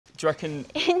Do you reckon?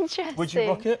 Interesting. Would you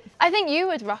rock it? I think you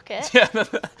would rock it. Yeah.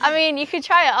 I mean, you could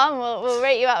try it on. We'll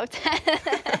rate you out of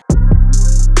 10.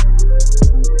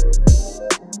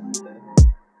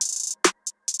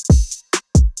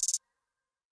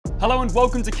 Hello and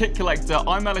welcome to Kit Collector.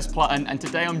 I'm Ellis Platten and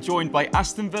today I'm joined by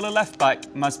Aston Villa left back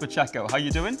Maz Pacheco. How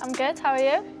you doing? I'm good, how are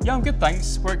you? Yeah, I'm good,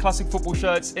 thanks. We're at Classic Football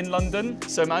Shirts in London.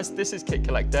 So Maz, this is Kit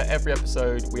Collector. Every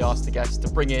episode we ask the guests to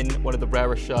bring in one of the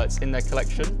rarest shirts in their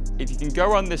collection. If you can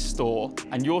go around this store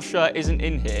and your shirt isn't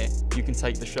in here, you can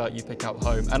take the shirt you pick out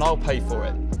home and I'll pay for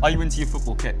it. Are you into your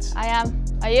football kits? I am.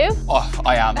 Are you? Oh,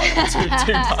 I am.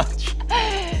 too much.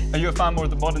 Are you a fan more of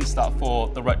the modern stuff or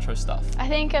the retro stuff? I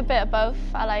think a bit of both.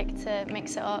 I like to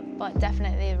mix it up, but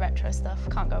definitely the retro stuff.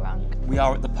 Can't go wrong. We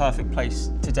are at the perfect place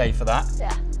today for that.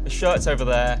 Yeah. The shirt's over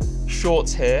there,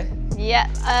 shorts here. Yeah,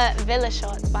 Villa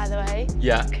shorts, by the way.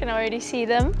 Yeah. You can already see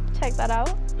them. Check that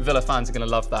out. Villa fans are going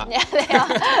to love that. Yeah, they are.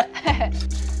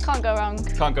 Can't go wrong.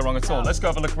 Can't go wrong at all. Let's go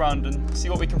have a look around and see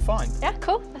what we can find. Yeah,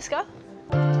 cool. Let's go.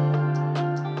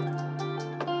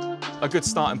 A good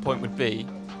starting point would be...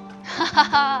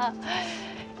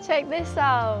 Check this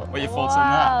out. What are your thoughts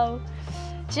on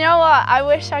that? Do you know what? I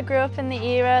wish I grew up in the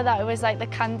era that it was like the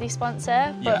candy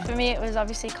sponsor, but Yeah. for me it was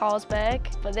obviously Carlsberg.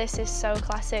 But this is so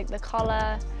classic, the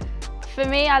collar. For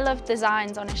me, I love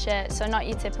designs on a shirt, so not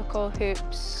your typical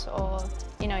hoops or,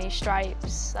 you know, your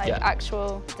stripes, like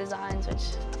actual designs,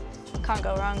 which can't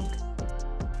go wrong.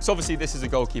 So obviously this is a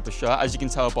goalkeeper shirt, as you can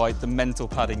tell by the mental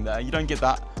padding there. You don't get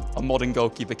that on modern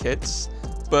goalkeeper kits,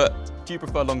 but do you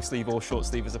prefer long sleeve or short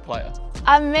sleeve as a player?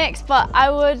 I'm mixed, but I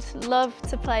would love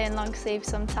to play in long sleeves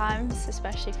sometimes,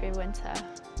 especially through winter.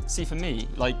 See, for me,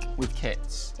 like with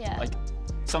kits, like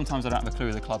sometimes I don't have a clue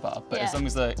who the club are, but as long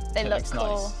as the kit looks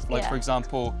cool. nice. Like for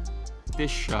example,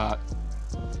 this shirt,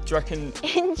 do you reckon?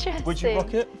 Interesting. Would you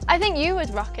rock it? I think you would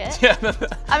rock it. Yeah.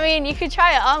 I mean, you could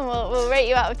try it on. We'll rate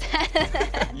you out of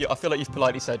 10. Yeah, I feel like you've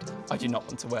politely said, I do not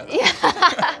want to wear that.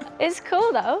 Yeah. It's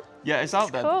cool though. Yeah, it's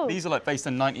out there. Cool. These are like based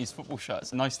on 90s football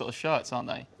shirts. Nice little shirts, aren't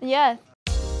they? Yeah.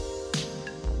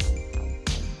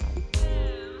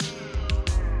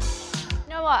 You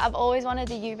know what? I've always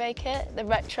wanted a Juve kit, the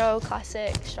retro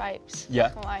classic stripes. Yeah.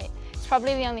 Black and white. It's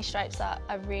probably the only stripes that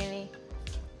I really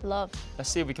love. Let's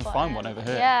see if we can find one over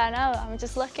here. Yeah, I know. I'm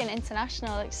just looking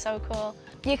international. It's so cool.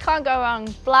 You can't go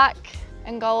wrong. Black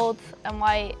and gold and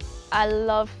white. I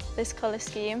love this colour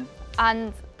scheme.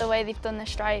 And the way they've done the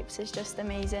stripes is just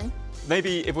amazing.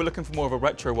 Maybe if we're looking for more of a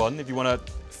retro one, if you want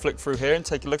to flick through here and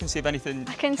take a look and see if anything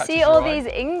I can catches see your all eye.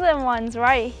 these England ones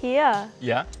right here.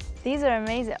 Yeah. These are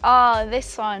amazing. Oh,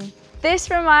 this one. This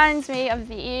reminds me of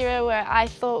the era where I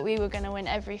thought we were going to win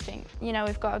everything. You know,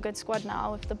 we've got a good squad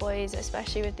now with the boys,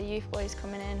 especially with the youth boys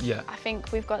coming in. Yeah. I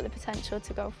think we've got the potential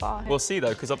to go far. We'll see though,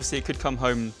 because obviously it could come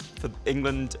home for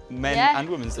England men and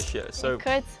women's this year. So it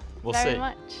could. We'll very see.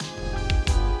 much.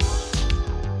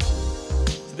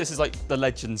 So this is like the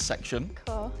legends section.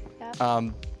 Cool.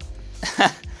 Yeah.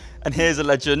 And here's a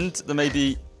legend that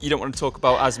maybe you don't want to talk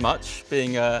about as much,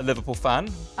 being a Liverpool fan.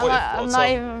 I'm not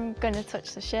even going to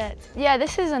touch the shirt. Yeah,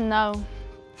 this is a no.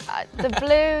 The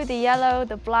blue, the yellow,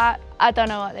 the black, I don't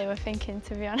know what they were thinking,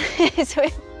 to be honest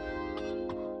with.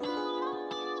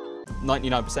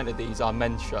 99% of these are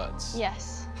men's shirts.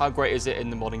 Yes. How great is it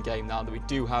in the modern game now that we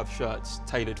do have shirts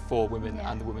tailored for women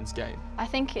and the women's game? I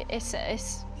think it's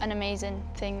an amazing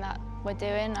thing that we're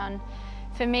doing, and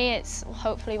for me it's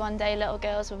hopefully one day little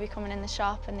girls will be coming in the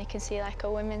shop and they can see like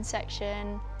a women's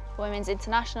section, women's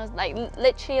internationals, like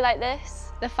literally like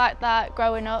this. The fact that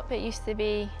growing up it used to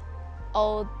be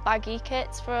old baggy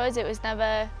kits for us, it was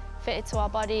never fitted to our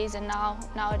bodies, and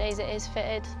nowadays it is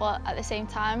fitted. But at the same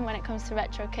time, when it comes to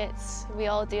retro kits, we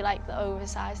all do like the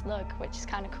oversized look, which is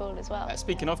kind of cool as well.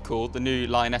 Speaking of cool, the new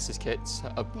Lionesses kits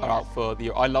are out for the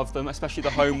year. I love them, especially the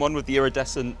home one with the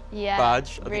iridescent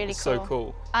badge. I think it's so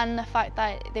cool. And the fact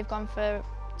that they've gone for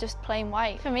just plain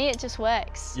white. For me, it just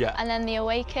works. Yeah. And then the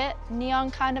away kit,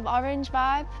 neon kind of orange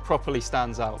vibe. Properly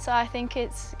stands out. So I think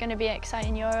it's going to be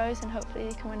exciting Euros and hopefully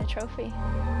they can win a trophy.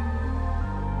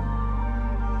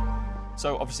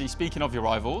 So obviously, speaking of your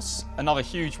rivals, another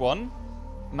huge one,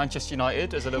 Manchester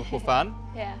United as a Liverpool fan.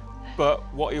 Yeah. But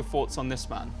what are your thoughts on this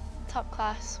man? Top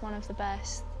class, one of the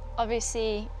best.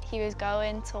 Obviously, he was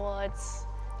going towards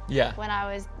when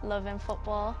I was loving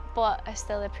football, but I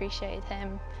still appreciated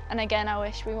him. And again, I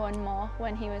wish we won more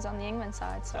when he was on the England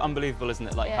side. So. Unbelievable, isn't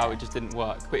it? Like how it just didn't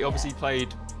work. But he obviously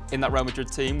played in that Real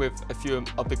Madrid team with a few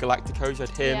of the Galacticos. You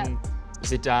had him,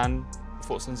 Zidane.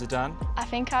 Thoughts on Zidane? I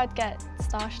think I'd get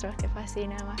starstruck if I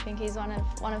seen him. I think he's one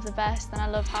of the best, and I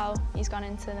love how he's gone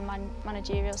into the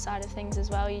managerial side of things as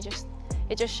well.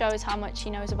 It just shows how much he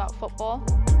knows about football.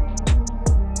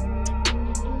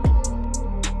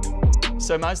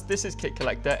 So Maz, this is Kit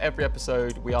Collector. Every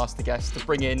episode we ask the guests to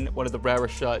bring in one of the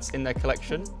rarest shirts in their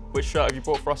collection. Which shirt have you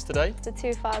brought for us today? The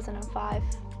 2005,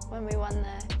 when we won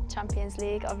the Champions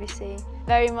League, obviously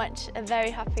very much a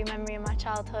very happy memory of my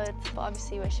childhood, but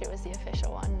obviously wish it was the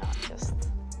official one, not just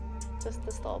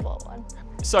the store-bought one.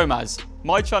 So Maz,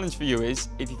 my challenge for you is,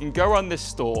 if you can go around this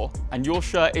store and your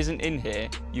shirt isn't in here,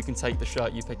 you can take the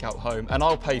shirt you pick out home and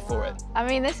I'll pay for it. I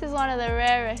mean, this is one of the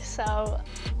rarest, so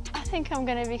I think I'm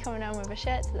going to be coming home with a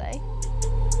shirt today.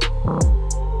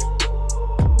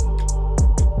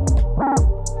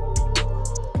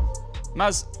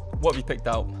 Maz, what have you picked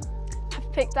out?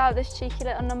 I've picked out this cheeky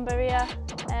little number here.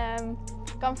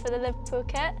 Gone for the Liverpool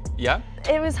kit. Yeah?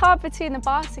 It was hard between the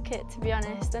Barca kit, to be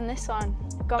honest, and this one.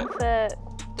 Gone for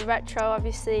the retro,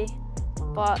 obviously,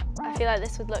 but I feel like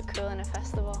this would look cool in a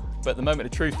festival. But the moment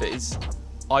of truth is,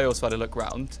 I also had a look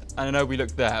round, and I know we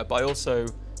looked there, but I also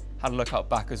had a look out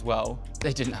back as well.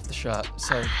 They didn't have the shirt,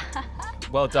 so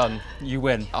well done, you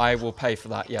win. I will pay for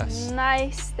that, yes.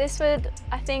 Nice. This would,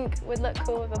 I think, would look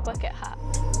cool with a bucket hat.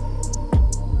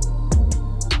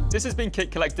 This has been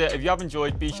Kit Collector. If you have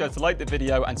enjoyed, be sure to like the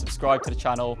video and subscribe to the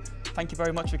channel. Thank you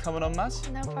very much for coming on,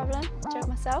 Maz. No problem. Enjoyed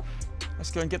myself.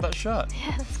 Let's go and get that shirt.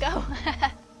 Yeah, let's go.